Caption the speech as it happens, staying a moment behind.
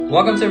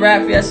Welcome to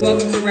Rap Fiesta.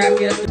 Welcome to Rap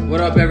Fiesta. What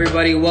up,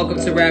 everybody? Welcome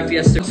to Rap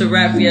Fiesta. To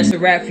Rap Fiesta.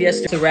 Rap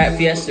Fiesta. To Rap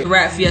Fiesta.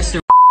 Rap Fiesta.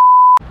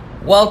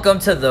 Welcome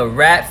to the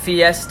Rap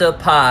Fiesta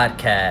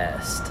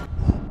podcast.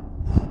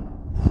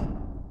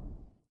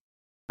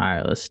 All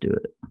right, let's do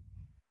it.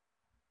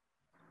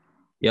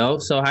 Yo,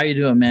 so how you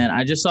doing, man?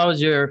 I just saw it was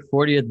your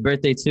 40th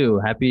birthday too.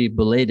 Happy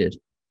belated.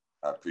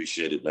 I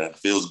appreciate it, man.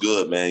 Feels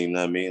good, man. You know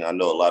what I mean? I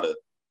know a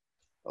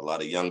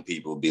lot of young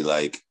people be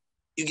like,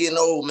 "You getting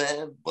old,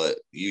 man," but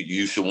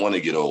you should want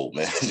to get old,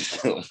 man. You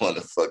shouldn't want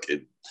to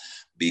fucking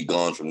be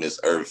gone from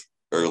this earth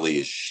early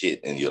as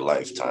shit in your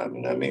lifetime.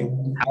 You know what I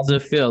mean? How's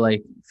it feel?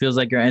 Like, feels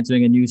like you're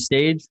entering a new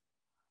stage?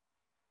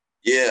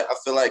 Yeah, I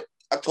feel like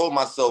I told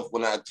myself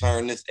when I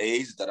turned this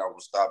age that I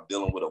would stop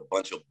dealing with a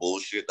bunch of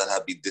bullshit that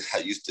I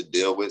used to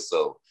deal with.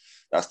 So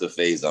that's the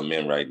phase I'm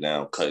in right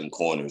now, cutting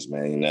corners,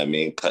 man. You know what I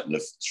mean?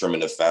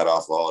 Trimming the fat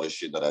off all the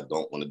shit that I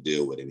don't want to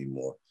deal with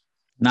anymore.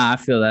 Nah, I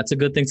feel that's a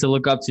good thing to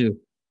look up to.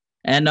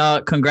 And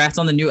congrats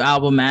on the new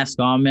album, Mask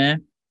On,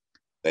 man.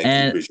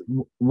 Thank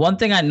you. One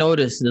thing I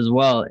noticed as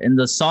well, in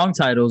the song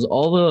titles,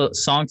 all the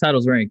song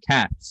titles were in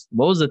caps.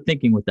 What was the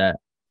thinking with that?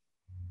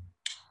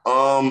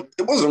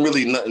 It wasn't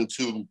really nothing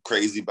too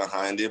crazy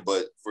behind it,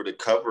 but for the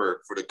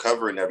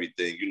cover and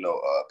everything,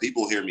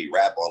 people hear me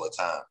rap all the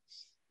time.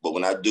 But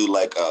when I do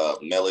like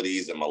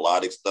melodies and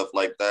melodic stuff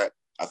like that,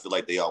 I feel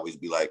like they always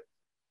be like,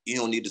 "You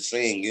don't need to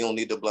sing, you don't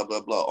need to blah,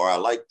 blah, blah," or "I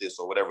like this,"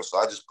 or whatever. So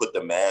I just put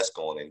the mask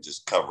on and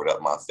just covered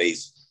up my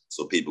face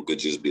so people could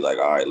just be like,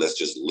 all right, let's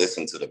just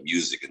listen to the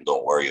music and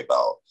don't worry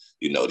about,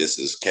 this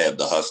is Kev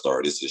the Hustler,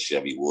 or this is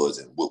Chevy Woods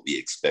and what we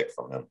expect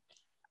from him.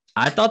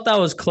 I thought that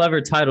was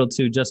clever title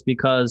too, just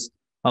because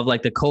of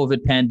like the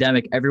COVID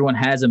pandemic, everyone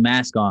has a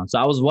mask on. So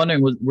I was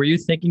wondering, were you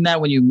thinking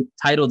that when you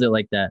titled it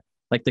like that?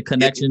 Like the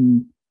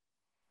connection?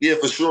 Yeah,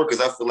 for sure,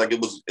 because I feel like it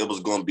was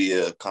going to be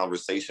a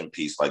conversation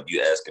piece, like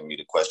you asking me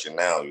the question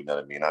now, you know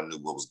what I mean? I knew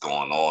what was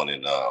going on,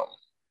 and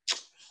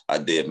I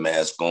did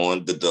Mask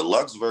On. The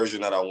deluxe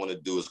version that I want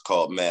to do is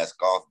called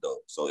Mask Off, though.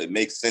 So it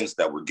makes sense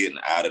that we're getting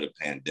out of the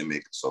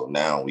pandemic, so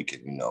now we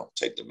can,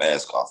 take the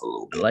mask off a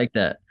little bit. I like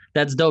that.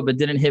 That's dope. It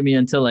didn't hit me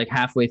until like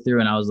halfway through,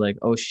 and I was like,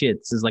 oh shit,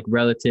 this is like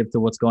relative to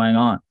what's going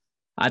on.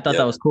 I thought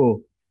that was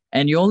cool.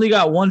 And you only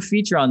got one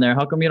feature on there.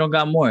 How come you don't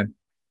got more?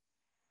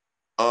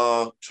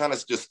 Trying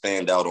to just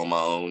stand out on my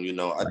own.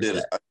 I did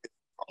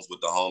songs with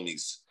the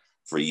homies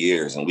for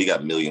years, and we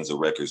got millions of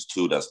records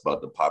too that's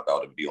about to pop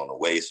out and be on the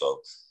way.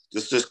 So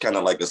just kind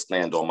of like a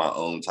stand on my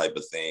own type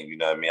of thing. You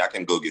know what I mean? I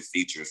can go get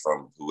features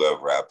from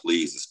whoever I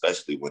please,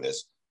 especially when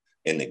it's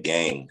in the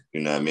game.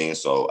 You know what I mean?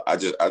 So I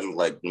just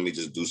like, let me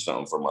just do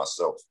something for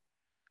myself.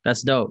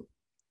 That's dope.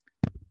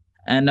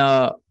 And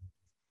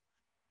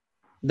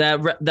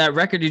that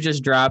record you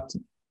just dropped,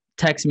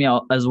 text me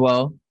out as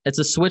well. It's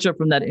a switch up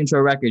from that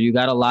intro record. You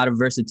got a lot of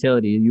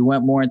versatility. You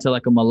went more into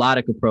like a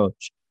melodic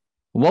approach.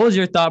 What was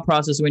your thought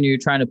process when you were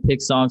trying to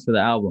pick songs for the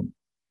album?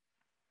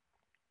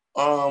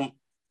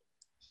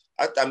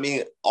 I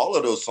mean, all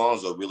of those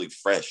songs are really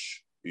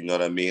fresh. You know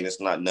what I mean?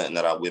 It's not nothing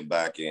that I went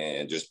back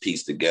and just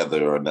pieced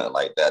together or nothing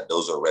like that.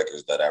 Those are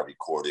records that I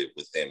recorded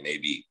within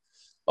maybe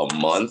a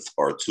month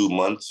or 2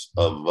 months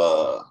of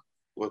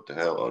what the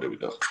hell? Oh, there we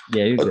go.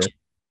 Yeah, you're good.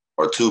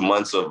 Or 2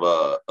 months of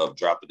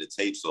dropping the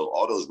tape. So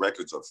all those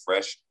records are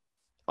fresh.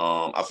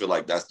 I feel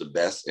like that's the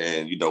best.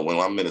 And, when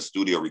I'm in a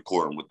studio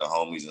recording with the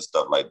homies and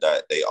stuff like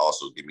that, they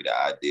also give me the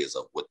ideas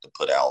of what to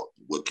put out,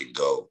 what can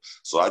go.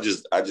 So I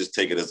just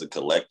take it as a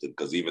collective,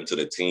 because even to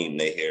the team,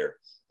 they hear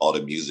all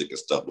the music and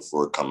stuff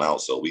before it come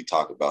out. So we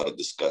talk about it,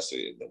 discuss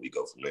it, and then we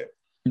go from there.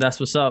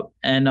 That's what's up.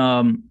 And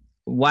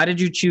why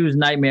did you choose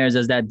Nightmares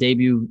as that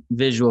debut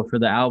visual for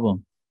the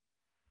album?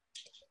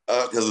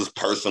 Because it's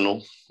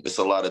personal. It's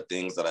a lot of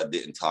things that I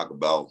didn't talk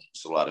about.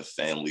 It's a lot of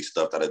family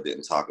stuff that I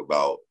didn't talk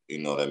about. You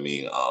know what I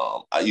mean?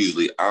 I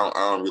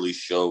don't really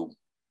show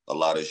a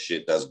lot of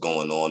shit that's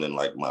going on in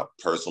like my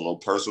personal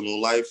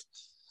life.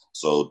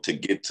 So to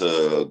get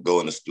to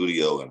go in the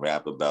studio and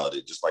rap about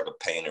it, just like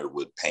a painter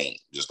would paint,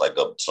 just like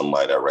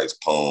somebody that writes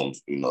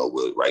poems,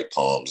 would write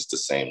poems the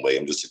same way.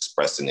 I'm just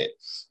expressing it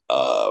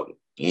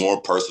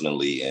more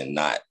personally and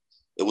not.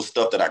 It was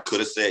stuff that I could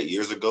have said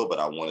years ago, but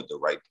I wanted the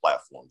right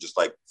platform. Just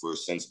like for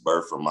Since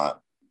Birth, for my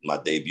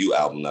debut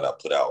album that I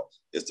put out,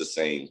 it's the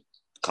same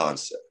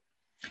concept.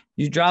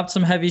 You dropped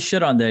some heavy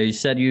shit on there. You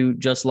said you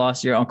just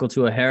lost your uncle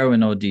to a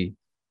heroin OD.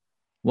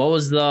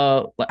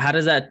 How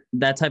does that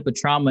type of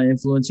trauma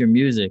influence your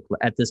music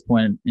at this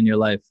point in your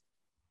life?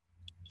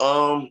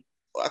 I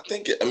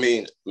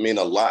mean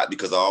a lot,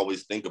 because I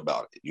always think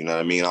about it. You know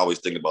what I mean? I always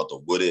think about the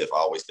what if. I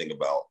always think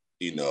about,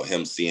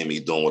 him seeing me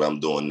doing what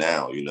I'm doing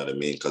now. You know what I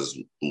mean? Because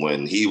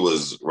when he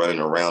was running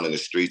around in the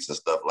streets and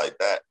stuff like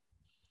that,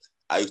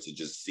 I used to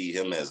just see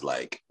him as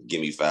like, give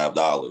me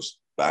 $5,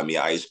 buy me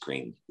ice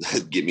cream,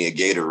 get me a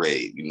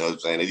Gatorade. You know what I'm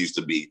saying? It used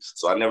to be,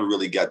 so I never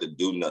really got to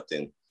do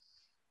nothing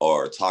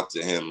or talk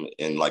to him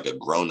in like a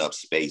grown-up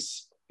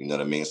space. You know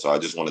what I mean? So I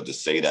just wanted to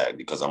say that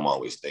because I'm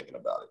always thinking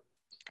about it.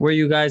 Were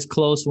you guys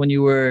close when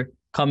you were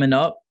coming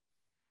up?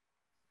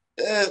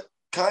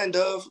 Kind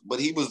of, but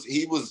he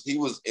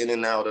was in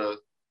and out of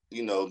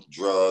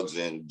drugs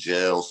and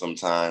jail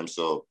sometimes.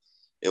 So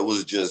it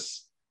was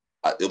just,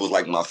 it was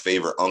like my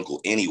favorite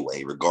uncle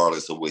anyway,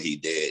 regardless of what he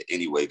did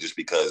anyway, just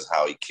because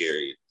how he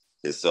carried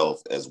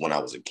himself as when I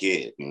was a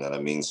kid. You know what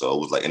I mean? So it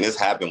was like, and this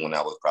happened when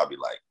I was probably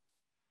like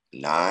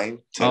 9,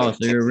 10, Oh, or so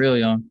 10. you're real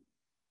young.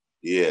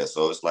 Yeah,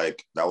 so it's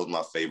like that was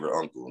my favorite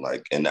uncle.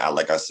 Like, and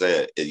like I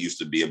said, it used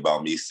to be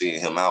about me seeing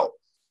him out,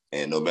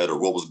 and no matter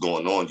what was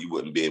going on, you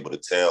wouldn't be able to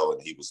tell,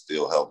 and he would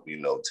still help,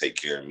 take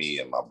care of me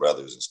and my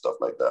brothers and stuff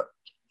like that.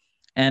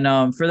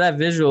 And for that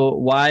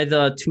visual, why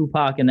the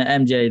Tupac and the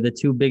MJ, the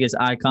two biggest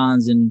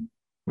icons in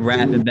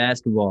rap and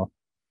basketball?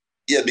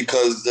 Yeah,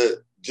 because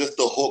just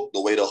the hook,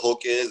 the way the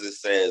hook is, it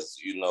says,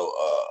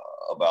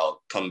 about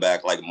come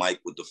back like Mike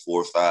with the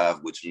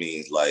 4-5, which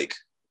means like,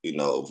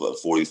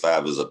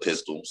 45 is a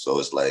pistol. So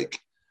it's like,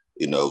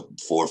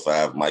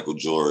 4-5, Michael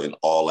Jordan,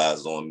 all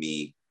eyes on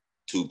me,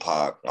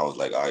 Tupac. I was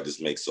like, all right, this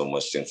makes so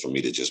much sense for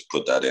me to just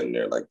put that in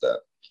there like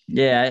that.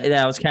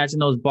 Yeah, I was catching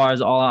those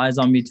bars. All eyes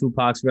on me.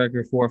 Tupac's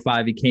record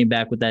 4-5. He came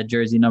back with that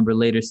jersey number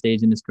later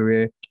stage in his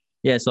career.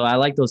 Yeah, so I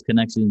like those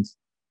connections.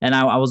 And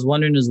I was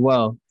wondering as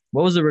well,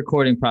 what was the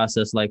recording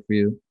process like for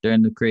you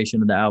during the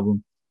creation of the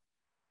album?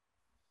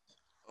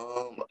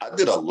 I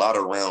did a lot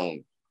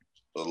around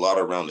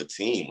the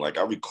team. Like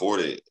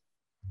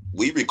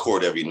we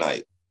record every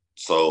night.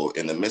 So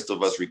in the midst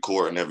of us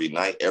recording every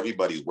night,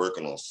 everybody's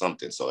working on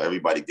something. So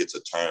everybody gets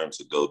a turn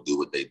to go do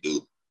what they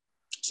do.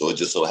 So it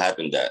just so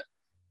happened that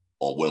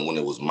when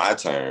it was my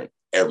turn,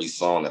 every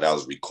song that I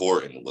was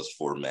recording was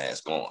for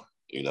Mask On.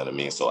 You know what I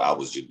mean? So I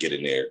was just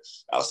getting there.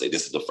 I'll say,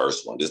 this is the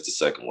first one, this is the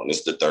second one, this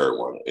is the third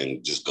one,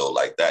 and just go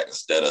like that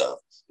instead of,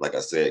 like I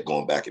said,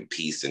 going back and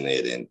piecing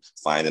it and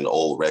finding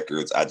old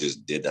records. I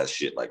just did that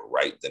shit like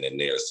right then and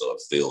there, so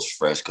it feels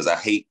fresh. Because I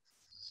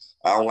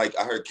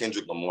heard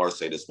Kendrick Lamar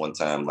say this one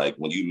time, like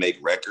when you make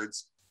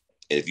records,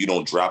 if you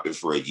don't drop it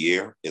for a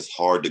year, it's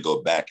hard to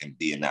go back and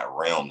be in that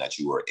realm that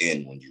you were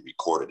in when you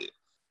recorded it.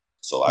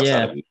 So I try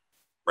Yeah, to be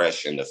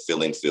fresh and the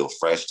feeling feel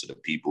fresh to the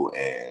people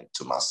and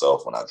to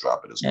myself when I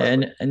drop it as well.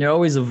 and you're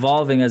always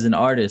evolving as an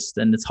artist,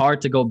 and it's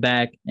hard to go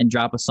back and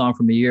drop a song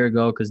from a year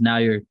ago because now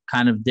you're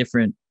kind of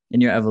different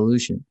in your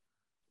evolution.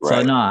 So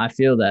Right. no, I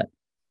feel that.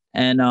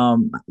 And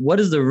what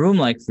is the room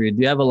like for you?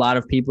 Do you have a lot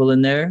of people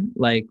in there,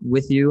 like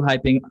with you,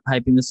 hyping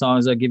the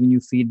songs, or giving you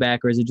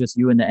feedback, or is it just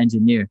you and the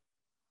engineer?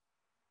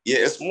 Yeah,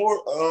 it's more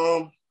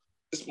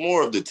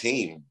of the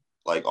team,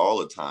 like all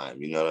the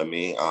time. You know what I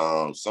mean?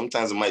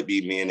 Sometimes it might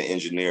be me and the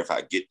engineer if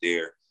I get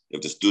there.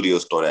 If the studio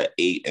start at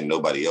 8 and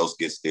nobody else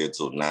gets there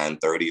till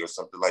 9:30 or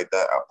something like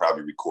that, I'll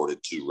probably recorded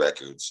 2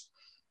 records.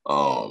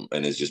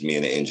 And it's just me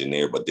and the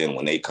engineer. But then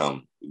when they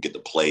come, we get to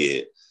play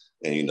it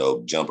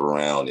and jump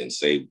around and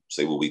say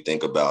what we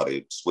think about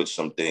it, switch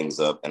some things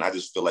up. And I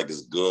just feel like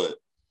it's good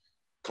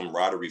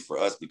camaraderie for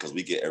us because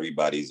we get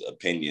everybody's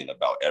opinion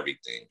about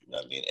everything. You know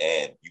what I mean?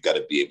 And you got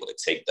to be able to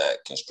take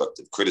that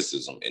constructive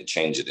criticism and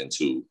change it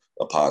into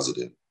a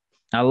positive.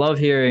 I love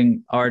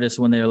hearing artists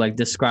when they're like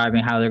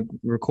describing how they're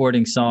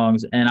recording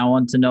songs. And I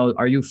want to know,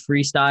 are you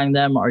freestyling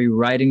them? Are you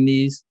writing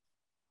these?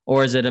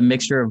 Or is it a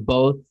mixture of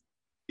both?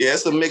 Yeah,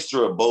 it's a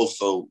mixture of both.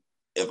 So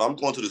if I'm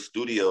going to the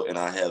studio and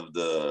I have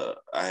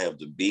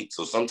the beat,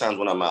 so sometimes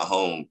when I'm at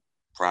home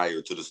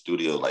prior to the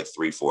studio, like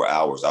 3-4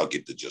 hours, I'll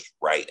get to just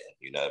writing.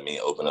 You know what I mean?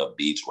 Open up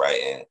beats,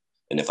 writing.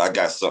 And if I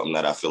got something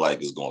that I feel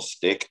like is gonna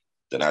stick,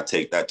 then I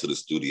take that to the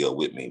studio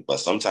with me. But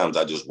sometimes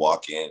I just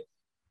walk in.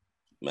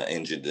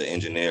 The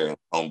engineer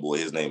homeboy,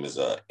 his name is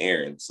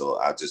Aaron. So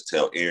I just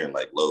tell Aaron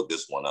like load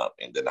this one up,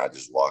 and then I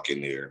just walk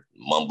in there,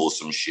 mumble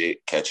some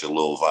shit, catch a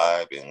little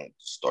vibe, and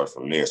start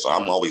from there. So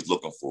I'm always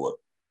looking for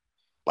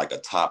like a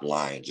top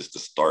line just to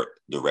start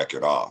the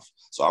record off.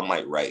 So I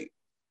might write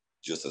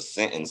just a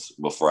sentence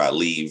before I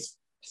leave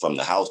from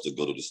the house to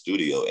go to the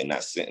studio, and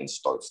that sentence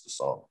starts the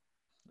song.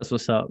 That's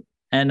what's up.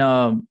 And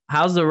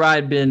how's the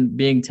ride been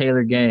being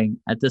Taylor Gang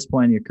at this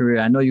point in your career?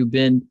 I know you've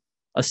been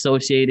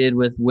associated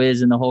with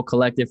Wiz and the whole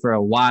collective for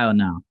a while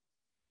now.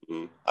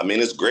 Mm-hmm. I mean,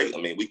 it's great. I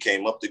mean, we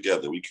came up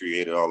together. We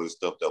created all this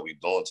stuff that we're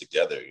doing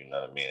together. You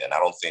know what I mean? And I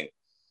don't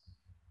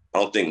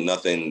think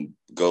nothing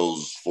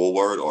goes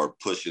forward or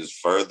pushes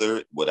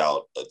further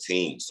without a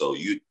team. So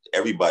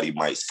everybody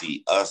might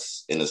see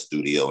us in the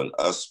studio and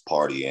us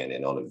partying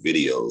and on the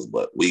videos,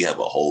 but we have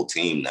a whole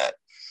team that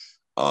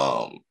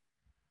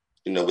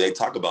they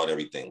talk about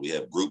everything. We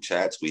have group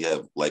chats.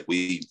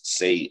 We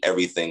say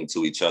everything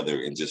to each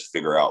other and just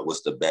figure out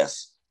what's the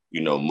best,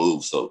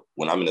 move. So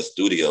when I'm in the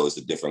studio, it's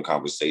a different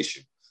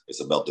conversation.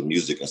 It's about the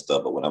music and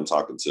stuff. But when I'm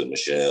talking to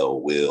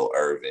Michelle, Will,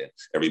 Irvin,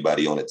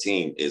 everybody on the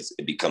team, it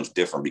becomes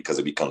different because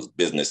it becomes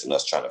business and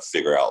us trying to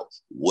figure out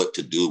what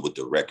to do with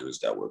the records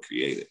that were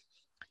created.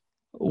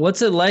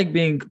 What's it like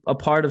being a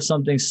part of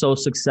something so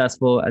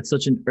successful at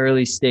such an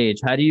early stage?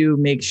 How do you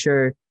make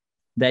sure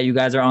that you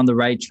guys are on the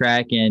right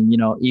track and,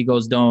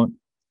 egos don't,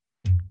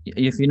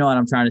 if you know what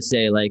I'm trying to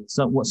say, like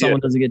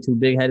someone doesn't get too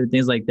big headed,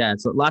 things like that.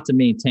 So a lot to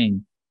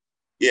maintain.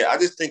 Yeah, I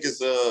just think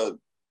it's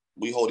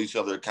we hold each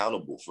other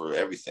accountable for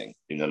everything.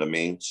 You know what I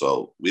mean?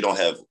 So we don't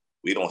have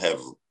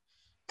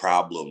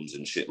problems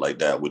and shit like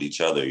that with each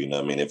other. You know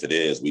what I mean? If it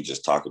is, we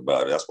just talk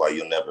about it. That's why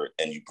you'll never,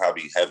 and you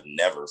probably have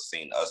never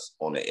seen us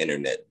on the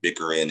internet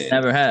bickering and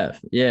Never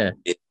have. Yeah.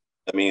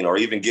 I mean, or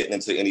even getting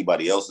into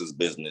anybody else's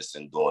business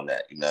and doing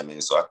that. You know what I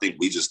mean? So I think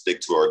we just stick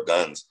to our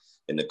guns,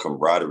 and the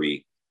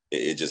camaraderie,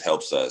 it just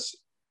helps us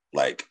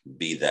like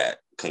be that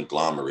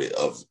conglomerate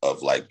of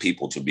like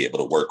people to be able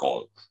to work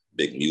on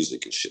big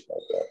music and shit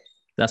like that.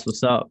 That's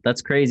what's up.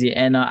 That's crazy.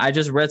 And I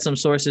just read some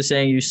sources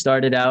saying you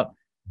started out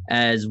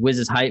as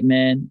Wiz's hype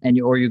man, and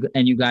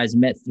you guys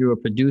met through a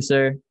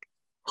producer.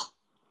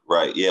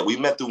 Right. Yeah, we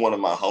met through one of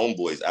my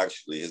homeboys.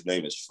 Actually, his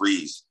name is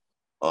Freeze.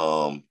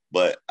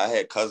 But I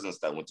had cousins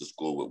that went to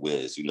school with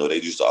Wiz. You know, they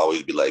used to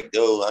always be like,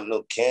 "Yo, I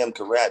know Cam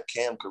can rap.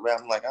 Cam can rap."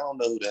 I'm like, I don't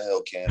know who the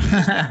hell Cam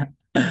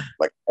is.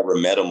 Like, I never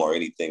met him or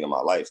anything in my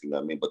life. You know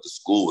what I mean? But the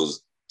school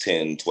was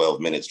 10, 12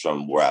 minutes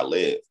from where I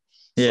live.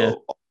 Yeah.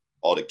 So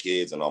all the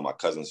kids and all my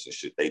cousins and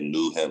shit, they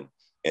knew him.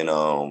 And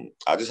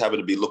I just happened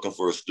to be looking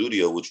for a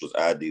studio, which was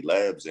ID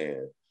Labs,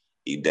 and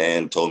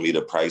Dan told me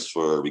the price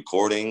for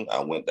recording. I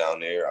went down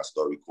there, I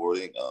started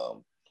recording.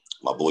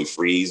 My boy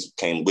Freeze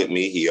came with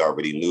me. He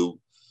already knew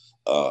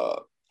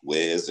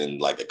Wiz and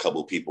like a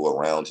couple people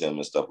around him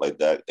and stuff like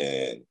that,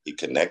 and he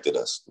connected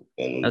us.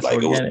 And That's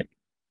like organic.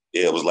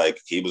 it was like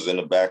he was in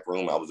the back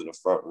room, I was in the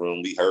front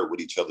room. We heard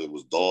what each other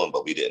was doing,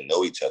 but we didn't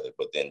know each other.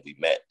 But then we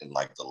met in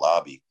like the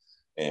lobby,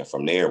 and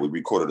from there we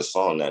recorded a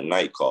song that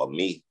night called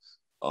Me,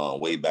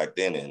 way back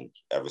then, and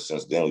ever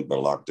since then we've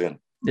been locked in.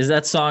 Is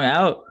that song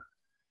out?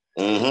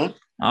 Mm-hmm.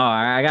 Oh,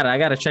 I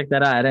gotta check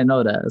that out. I didn't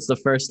know that. It's the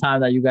first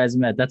time that you guys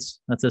met. That's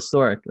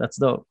historic. That's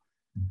dope.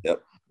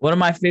 Yep. One of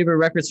my favorite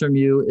records from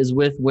you is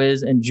with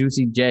Wiz and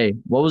Juicy J.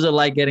 What was it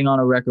like getting on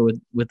a record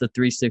with the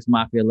 3 6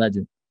 Mafia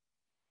legend?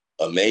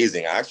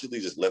 Amazing. I actually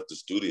just left the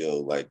studio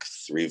like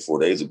 3 or 4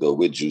 days ago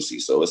with Juicy.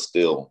 So it's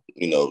still,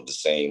 you know, the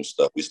same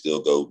stuff. We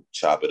still go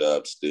chop it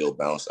up, still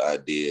bounce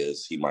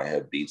ideas. He might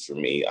have beats for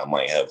me. I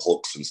might have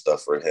hooks and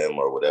stuff for him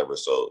or whatever.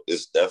 So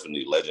it's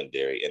definitely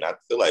legendary. And I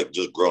feel like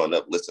just growing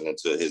up listening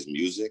to his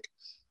music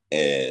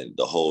and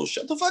the whole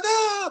shut the fuck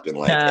up and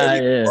like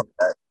every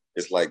part,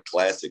 it's like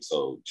classic.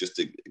 So just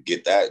to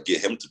get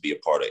him to be a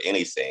part of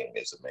anything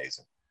is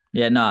amazing.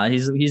 Yeah, no,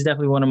 he's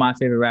definitely one of my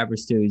favorite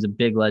rappers too. He's a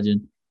big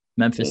legend.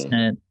 Memphis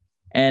Tenant.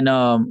 And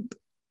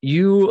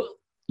you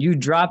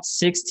dropped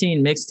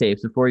 16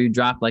 mixtapes before you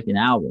dropped like an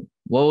album.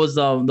 What was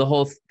the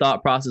whole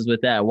thought process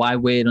with that? Why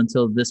wait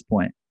until this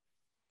point?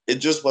 It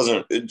just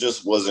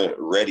wasn't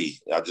ready.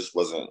 I just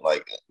wasn't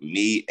like,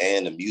 me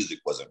and the music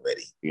wasn't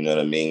ready. You know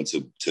what I mean?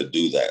 To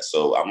do that.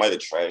 So I might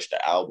have trashed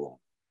the album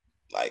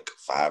like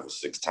 5 or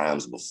 6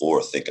 times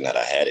before thinking that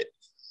I had it.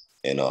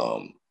 And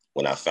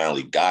when I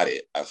finally got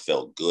it, I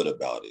felt good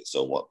about it.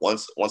 So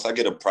once I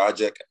get a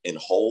project in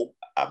whole,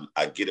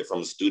 I get it from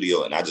the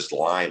studio and I just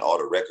line all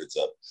the records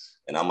up,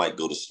 and I might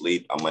go to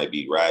sleep. I might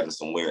be riding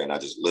somewhere and I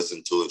just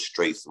listen to it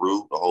straight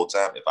through the whole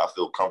time. If I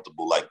feel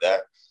comfortable like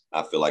that,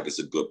 I feel like it's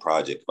a good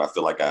project. If I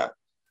feel like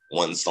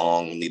one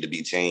song need to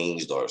be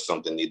changed or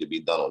something need to be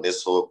done on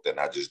this hook, then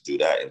I just do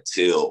that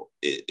until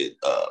it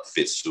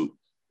fits suit.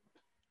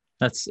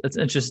 That's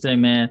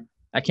interesting, man.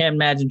 I can't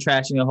imagine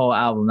trashing a whole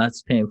album.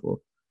 That's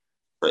painful.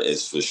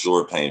 It's for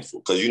sure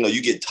painful because, you know,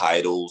 you get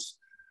titles,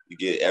 you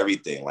get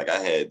everything. Like I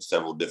had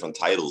several different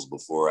titles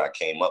before I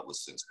came up with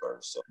Since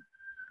Birth. So.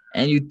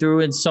 And you threw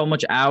in so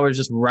much hours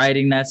just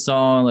writing that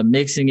song, like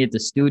mixing it, the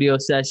studio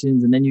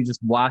sessions, and then you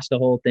just watch the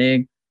whole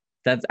thing.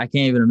 I can't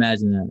even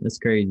imagine that. That's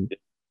crazy.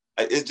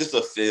 It's just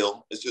a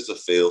feel. It's just a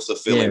feel. It's a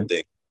feeling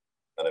thing.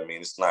 You know what I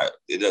mean? It's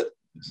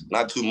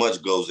not too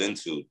much goes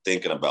into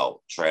thinking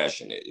about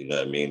trashing it. You know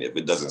what I mean? If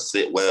it doesn't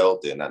sit well,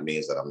 then that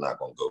means that I'm not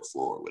going to go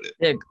forward with it.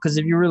 Yeah, because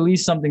if you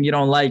release something you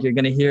don't like, you're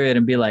going to hear it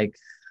and be like,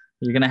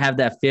 you're going to have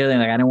that feeling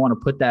like, I didn't want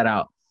to put that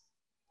out.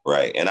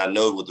 Right. And I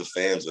know what the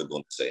fans are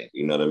going to say.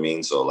 You know what I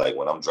mean? So like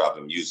when I'm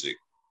dropping music,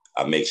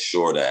 I make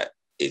sure that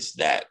it's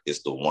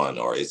the one,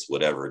 or it's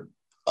whatever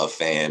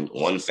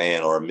one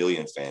fan or a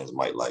million fans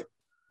might like.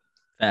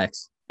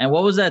 Facts. And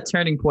what was that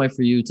turning point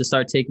for you to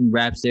start taking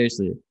rap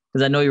seriously?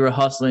 Because I know you were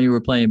hustling, you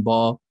were playing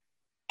ball.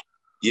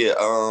 Yeah,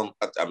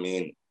 I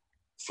mean,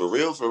 for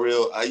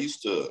real, I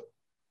used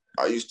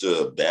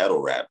to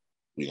battle rap.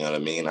 You know what I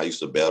mean? I used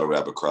to battle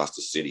rap across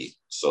the city.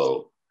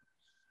 So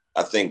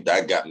I think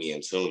that got me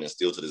in tune, and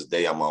still to this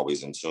day, I'm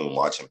always in tune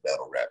watching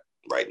battle rap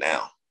right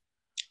now.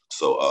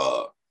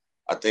 So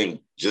I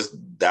think just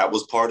that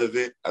was part of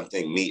it. I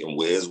think meeting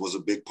Wiz was a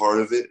big part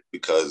of it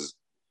because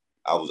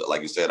I was,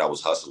 like you said, I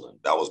was hustling.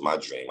 That was my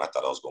dream. I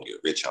thought I was going to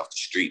get rich off the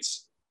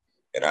streets.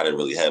 And I didn't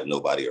really have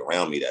nobody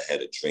around me that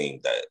had a dream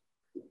that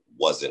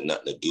wasn't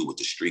nothing to do with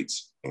the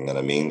streets. You know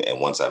what I mean?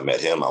 And once I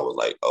met him, I was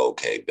like,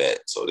 okay,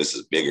 bet. So this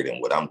is bigger than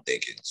what I'm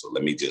thinking. So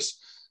let me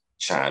just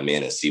chime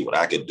in and see what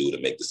I could do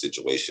to make the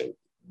situation,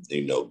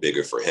 you know,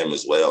 bigger for him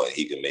as well. And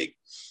he can make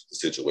the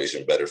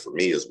situation better for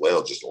me as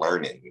well, just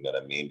learning, you know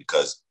what I mean?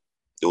 Because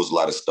there was a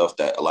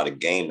lot of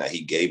game that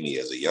he gave me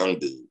as a young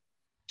dude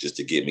just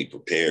to get me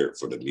prepared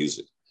for the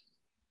music.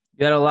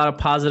 You had a lot of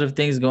positive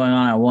things going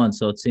on at once,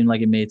 so it seemed like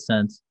it made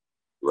sense.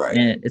 Right.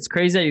 And it's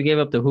crazy that you gave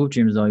up the hoop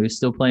dreams though. You're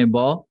still playing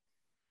ball.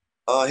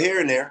 Here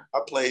and there. I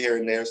play here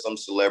and there, some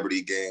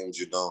celebrity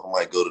games, I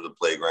might go to the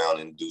playground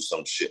and do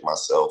some shit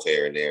myself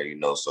here and there,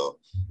 So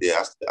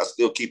yeah, I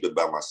still keep it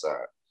by my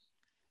side.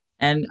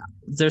 And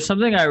there's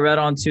something I read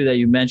on too that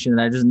you mentioned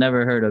that I just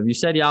never heard of. You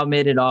said y'all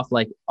made it off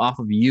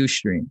of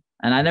Ustream,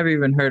 and I never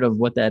even heard of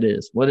what that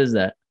is. What is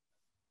that?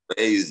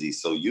 Crazy.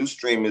 So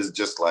Ustream is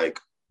just like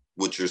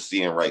what you're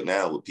seeing right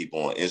now with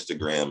people on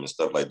Instagram and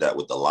stuff like that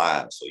with the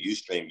live. So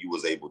Ustream, you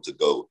was able to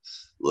go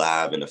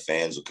live and the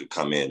fans could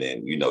come in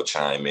and,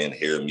 chime in,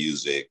 hear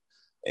music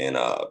and,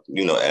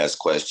 ask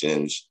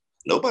questions.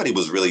 Nobody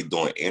was really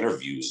doing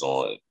interviews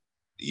on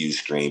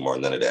Ustream or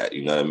none of that.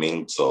 You know what I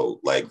mean?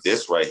 So like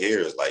this right here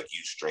is like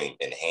Ustream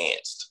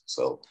enhanced.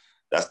 So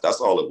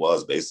that's all it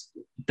was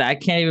basically. I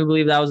can't even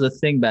believe that was a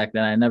thing back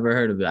then. I never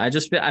heard of it.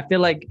 I feel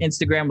like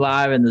Instagram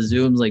Live and the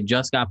Zooms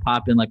just got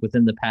popping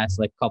within the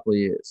past couple of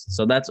years.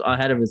 So that's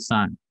ahead of its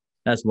time.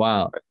 That's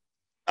wild.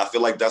 I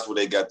feel like that's where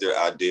they got their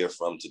idea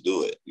from to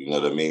do it. You know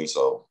what I mean?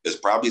 So it's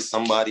probably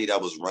somebody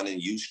that was running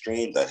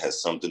Ustream that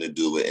has something to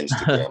do with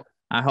Instagram.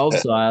 I hope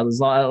so.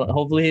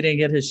 Hopefully he didn't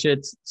get his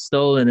shit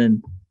stolen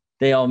and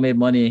they all made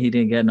money and he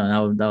didn't get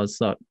none. That would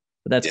suck.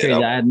 But that's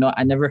crazy.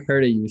 I never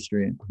heard of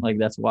Ustream.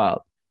 That's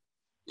wild.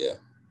 Yeah.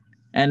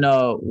 And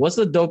what's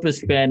the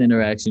dopest fan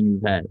interaction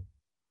you've had?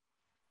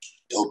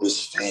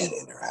 Dopest fan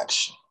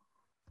interaction.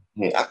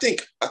 I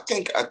think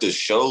at the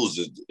shows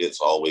it's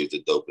always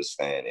the dopest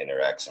fan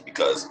interaction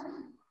because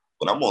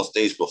when I'm on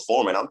stage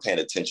performing, I'm paying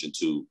attention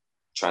to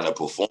trying to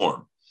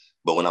perform.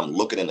 But when I'm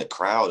looking in the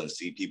crowd and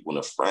see people in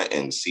the front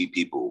and see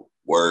people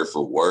word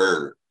for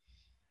word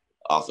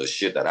off of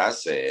shit that I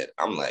said,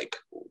 I'm like,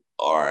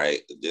 all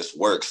right, this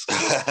works.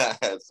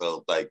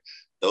 So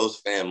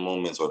those fan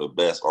moments are the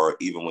best. Or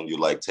even when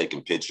you're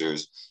taking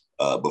pictures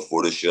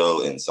before the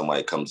show and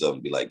somebody comes up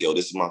and be like, yo,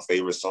 this is my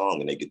favorite song.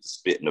 And they get to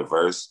spit in the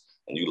verse.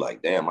 And you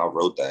like, damn, I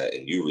wrote that.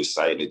 And you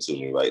recited it to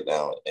me right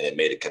now. And it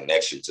made a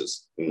connection to,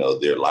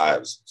 their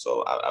lives.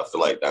 So I feel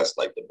like that's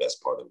the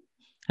best part of it.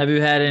 Have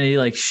you had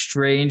any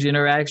strange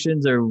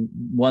interactions or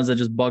ones that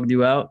just bugged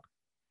you out?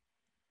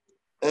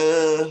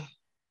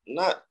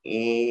 Not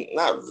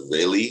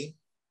really.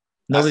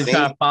 Nobody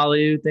trying to follow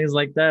you, things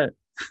like that.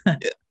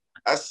 Yeah,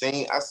 I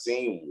seen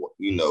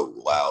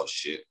wild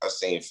shit. I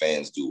seen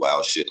fans do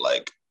wild shit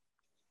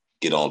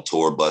get on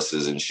tour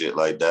buses and shit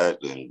like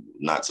that, and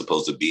not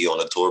supposed to be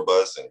on a tour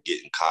bus and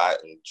getting caught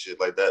and shit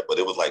like that. But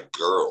it was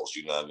girls,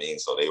 you know what I mean?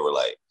 So they were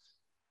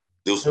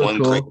there was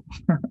one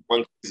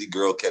crazy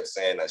girl kept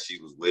saying that she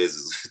was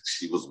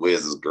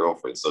Wiz's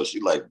girlfriend. So she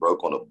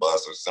broke on a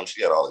bus or something.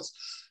 She had all this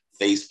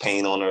face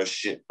paint on her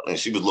shit, and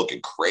she was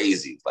looking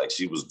crazy.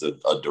 She was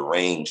a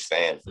deranged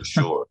fan for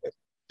sure.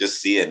 Just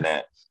seeing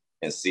that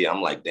and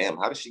I'm like, damn,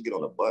 how did she get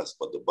on the bus?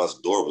 But the bus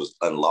door was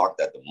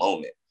unlocked at the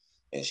moment,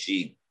 and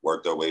she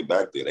worked her way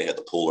back there. They had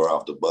to pull her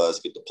off the bus,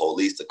 get the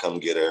police to come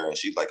get her, and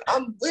she's like,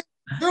 I'm with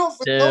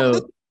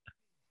girlfriend.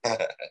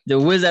 Did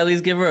Wiz at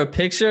least give her a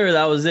picture, or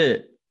that was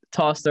it?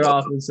 Tossed her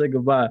off and said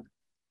goodbye.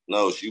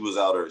 No, she was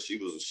out of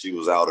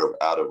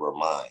her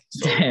mind.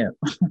 So damn.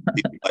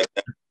 Like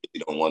that,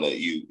 you don't want to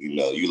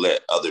you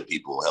let other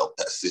people help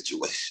that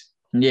situation.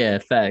 Yeah,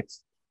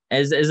 facts.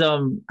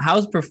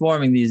 How's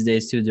performing these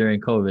days too during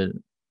COVID?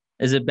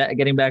 Is it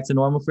getting back to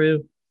normal for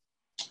you?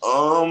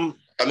 I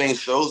mean,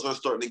 shows are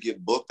starting to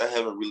get booked. I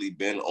haven't really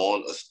been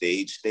on a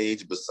stage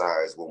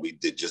besides when we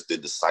did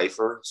the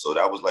Cypher. So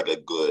that was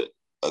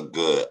a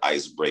good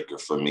icebreaker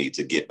for me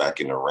to get back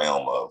in the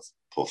realm of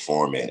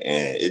performing.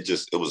 And it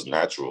was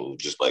natural,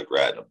 just like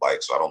riding a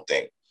bike. So I don't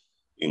think,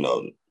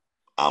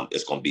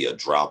 it's going to be a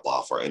drop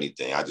off or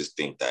anything. I just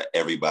think that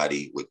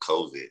everybody with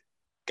COVID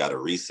got a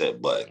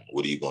reset button.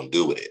 What are you going to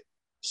do with it?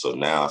 So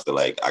now I feel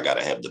like I got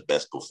to have the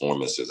best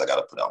performances. I got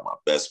to put out my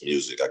best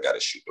music. I got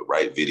to shoot the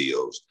right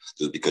videos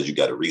just because you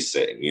got to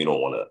reset and you don't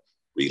want to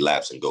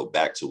relapse and go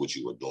back to what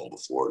you were doing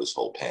before this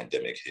whole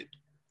pandemic hit.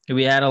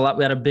 We had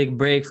a big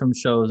break from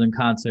shows and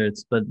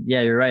concerts, but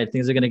yeah, you're right.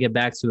 Things are going to get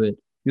back to it.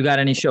 You got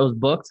any shows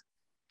booked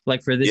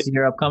for this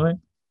year upcoming?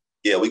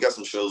 Yeah, we got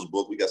some shows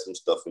booked. We got some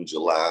stuff in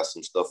July,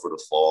 some stuff for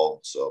the fall.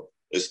 So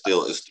it's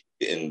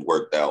getting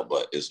worked out,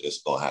 but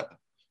it's going to happen.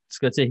 It's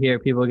good to hear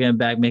people getting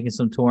back, making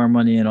some touring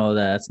money and all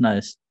that. That's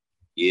nice.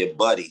 Yeah,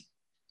 buddy.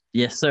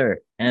 Yes, sir.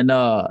 And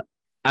I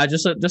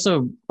just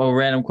a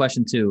random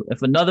question too.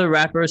 If another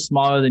rapper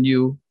smaller than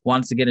you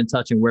wants to get in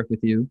touch and work with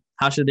you,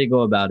 how should they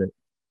go about it?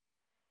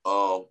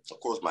 Of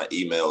course, my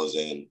email is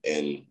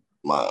in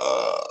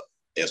my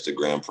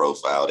Instagram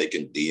profile. They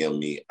can DM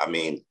me. I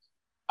mean,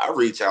 I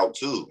reach out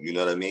too. You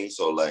know what I mean?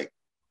 So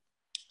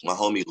my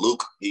homie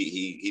Luke,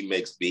 he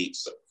makes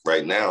beats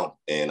right now,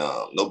 and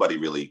nobody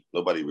really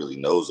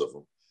knows of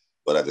him.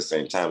 But at the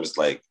same time, it's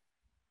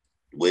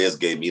Wiz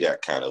gave me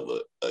that kind of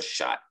a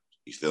shot.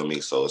 You feel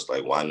me? So it's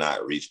why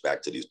not reach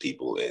back to these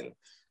people and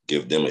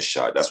give them a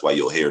shot? That's why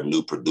you'll hear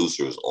new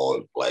producers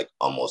on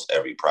almost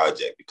every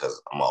project,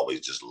 because I'm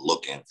always just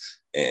looking,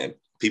 and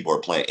people are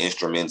playing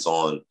instruments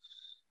on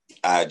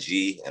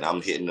IG, and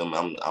I'm hitting them.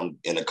 I'm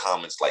in the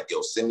comments like,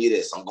 yo, send me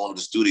this. I'm going to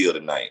the studio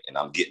tonight, and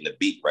I'm getting the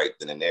beat right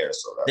then and there.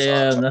 So that's how I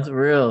Yeah, try. that's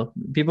real.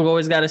 People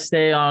always got to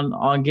stay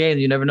on game.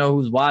 You never know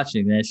who's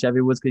watching. Man,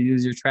 Chevy Woods could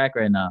use your track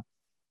right now.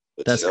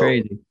 For That's sure.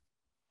 crazy.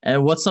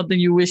 And what's something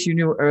you wish you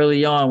knew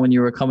early on when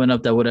you were coming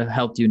up that would have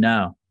helped you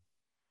now?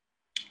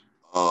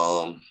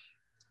 Um,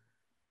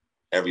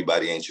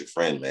 everybody ain't your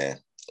friend, man,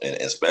 and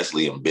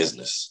especially in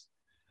business.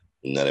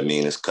 You know what I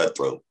mean? It's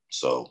cutthroat.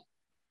 So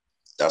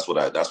that's what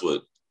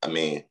I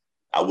mean.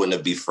 I wouldn't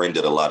have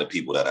befriended a lot of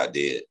people that I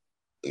did.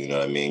 You know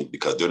what I mean?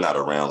 Because they're not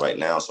around right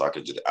now, so I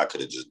could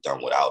have just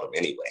done without them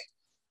anyway.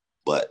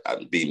 But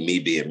I'd be me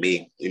being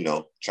me, you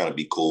know, trying to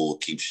be cool,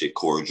 keep shit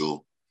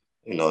cordial,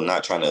 you know,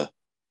 not trying to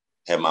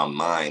have my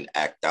mind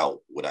act out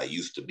what I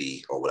used to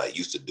be or what I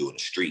used to do in the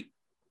street.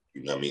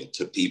 You know what I mean?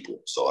 To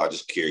people. So I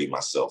just carry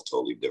myself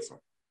totally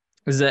different.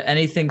 Is there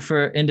anything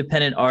for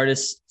independent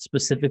artists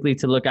specifically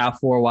to look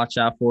out for, watch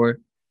out for?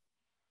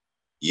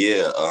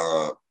 Yeah,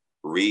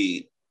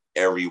 read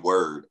every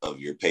word of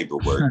your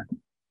paperwork,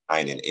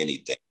 signing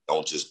anything.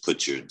 Don't just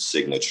put your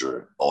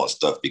signature on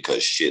stuff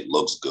because shit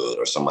looks good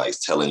or somebody's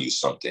telling you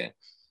something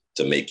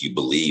to make you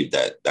believe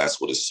that that's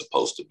what it's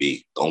supposed to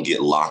be. Don't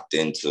get locked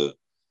into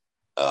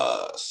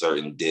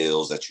certain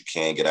deals that you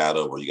can't get out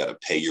of or you got to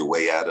pay your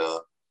way out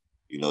of.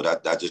 You know,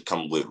 that just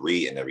comes with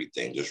reading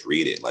everything. Just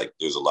read it. Like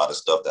there's a lot of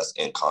stuff that's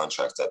in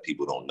contracts that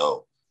people don't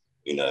know.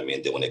 You know what I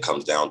mean? Then when it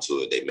comes down to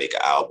it, they make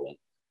an album,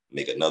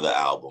 make another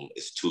album.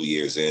 It's 2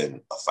 years in,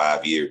 a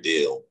 5-year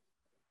deal.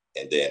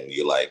 And then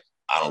you're like,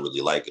 I don't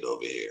really like it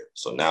over here.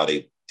 So now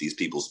these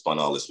people spent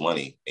all this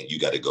money and you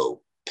got to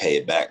go pay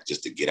it back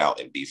just to get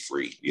out and be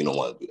free. You don't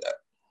want to do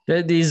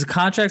that. These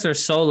contracts are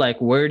so like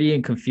wordy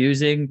and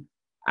confusing.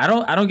 I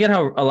don't get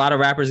how a lot of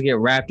rappers get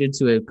wrapped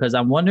into it because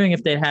I'm wondering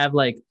if they have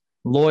like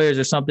lawyers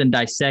or something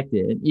dissect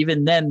it. And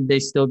even then they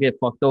still get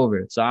fucked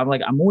over. So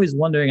I'm always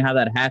wondering how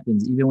that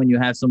happens, even when you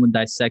have someone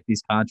dissect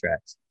these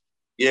contracts.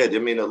 Yeah, I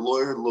mean, the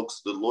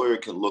lawyer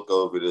can look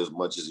over it as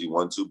much as he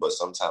wants to, but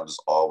sometimes it's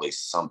always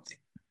something.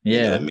 You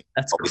know Yeah, what I mean?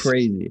 that's Always,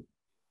 crazy.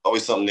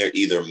 always something they're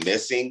either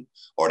missing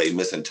or they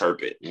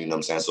misinterpret. You know what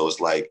I'm saying? So it's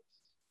like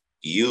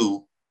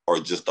you or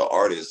just the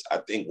artist. I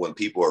think when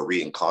people are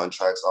reading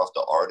contracts off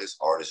the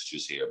artists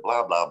just hear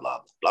blah, blah, blah,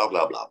 blah,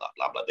 blah, blah, blah,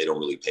 blah, blah. They don't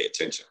really pay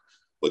attention.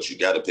 But you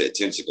got to pay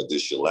attention because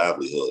this is your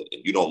livelihood.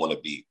 And you don't want to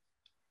be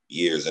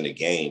years in the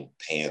game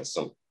paying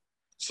some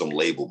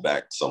label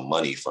back some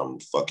money from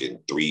fucking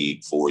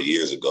 3-4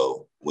 years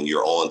ago when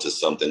you're on to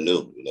something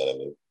new. You know what I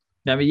mean?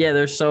 I mean, yeah,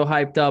 they're so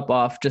hyped up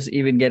off just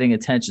even getting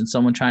attention,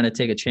 someone trying to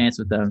take a chance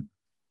with them,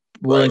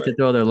 willing to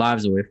throw their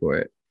lives away for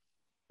it.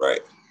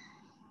 Right.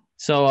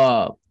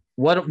 So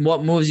what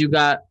moves you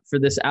got for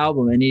this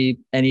album?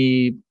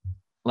 Any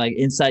like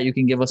insight you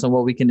can give us on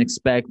what we can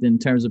expect in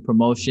terms of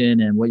promotion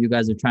and what you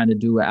guys are trying to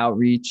do with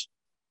outreach?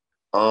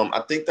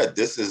 I think that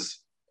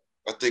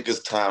I think it's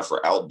time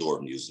for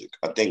outdoor music.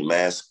 I think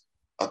Mask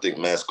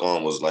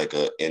On was like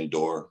an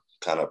indoor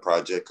kind of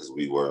project because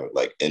we were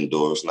like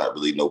indoors, not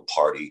really no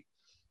party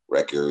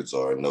records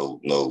or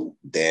no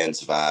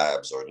dance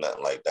vibes or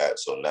nothing like that.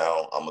 So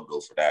now I'm gonna go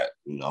for that.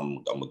 You know,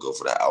 I'm gonna go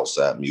for the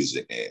outside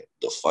music and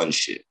the fun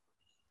shit.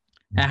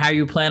 And how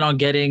you plan on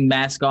getting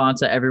Mask On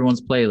to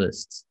everyone's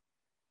playlists?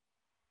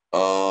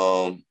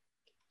 Um,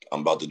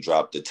 I'm about to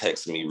drop the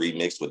Text Me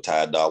remix with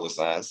Ty Dolla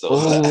 $ign. So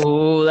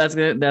Oh, that's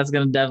good. That's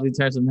gonna definitely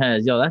turn some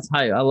heads. Yo, that's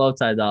hype. I love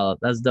Ty Dolla.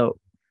 That's dope.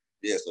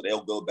 yeah, so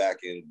they'll go back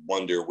and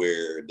wonder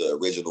where the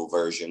original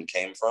version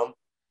came from,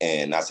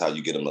 and that's how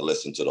you get them to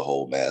listen to the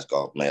whole Mask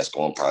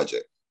On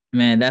project.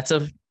 Man, that's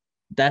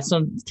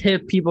some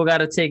tip people got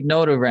to take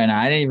note of right now.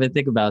 I didn't even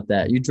think about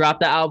that. You drop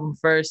the album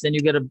first, then you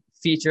get a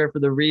feature for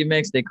the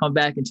remix. They come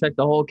back and check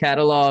the whole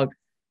catalog.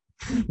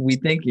 We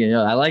thinking,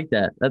 yo, I like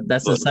that.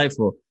 That's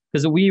insightful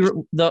because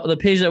the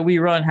page that we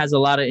run has a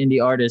lot of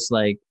indie artists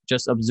like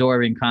just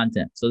absorbing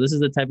content. So this is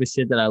the type of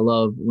shit that I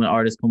love when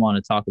artists come on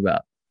and talk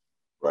about.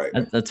 Right.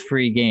 That's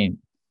free game,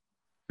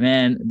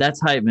 man.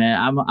 That's hype, man.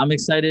 I'm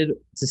excited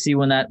to see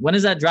when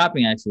is that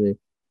dropping actually.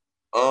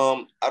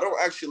 I don't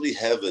actually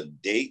have a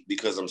date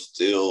because I'm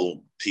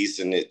still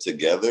piecing it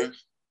together,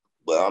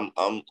 but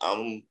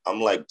I'm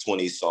like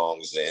 20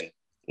 songs in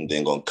and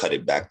then gonna cut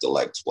it back to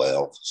like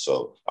 12.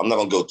 So I'm not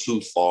gonna go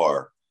too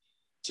far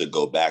to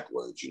go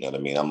backwards. You know what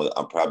I mean?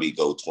 I'm probably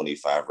go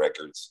 25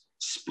 records,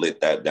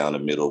 split that down the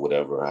middle,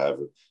 whatever,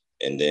 however,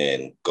 and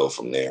then go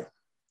from there.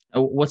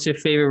 What's your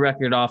favorite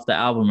record off the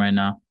album right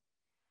now?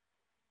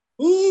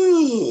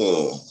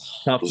 Ooh,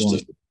 Tough what's one.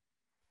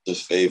 the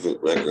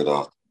favorite record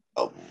off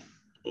the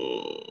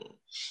album?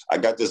 I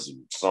got this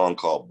song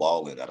called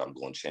Ballin' that I'm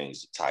going to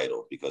change the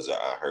title because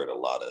I heard a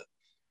lot of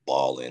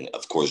Ballin'.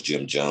 Of course,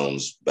 Jim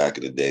Jones back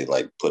in the day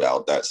like put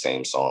out that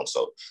same song.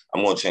 So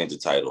I'm going to change the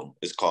title.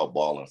 It's called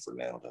Ballin' for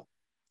now, though.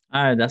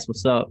 All right, that's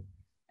what's up.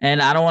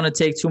 And I don't want to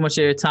take too much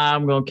of your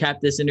time. I'm going to cap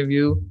this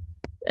interview.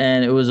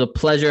 And it was a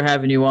pleasure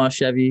having you on,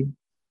 Chevy.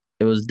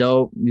 It was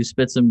dope. You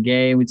spit some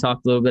game. We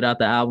talked a little bit about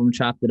the album,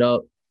 chopped it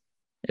up.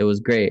 It was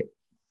great.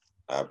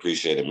 I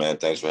appreciate it, man.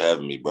 Thanks for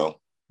having me, bro.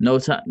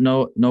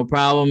 No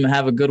problem.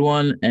 Have a good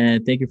one,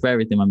 and thank you for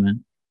everything, my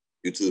man.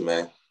 You too,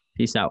 man.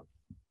 Peace out.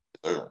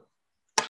 Sure.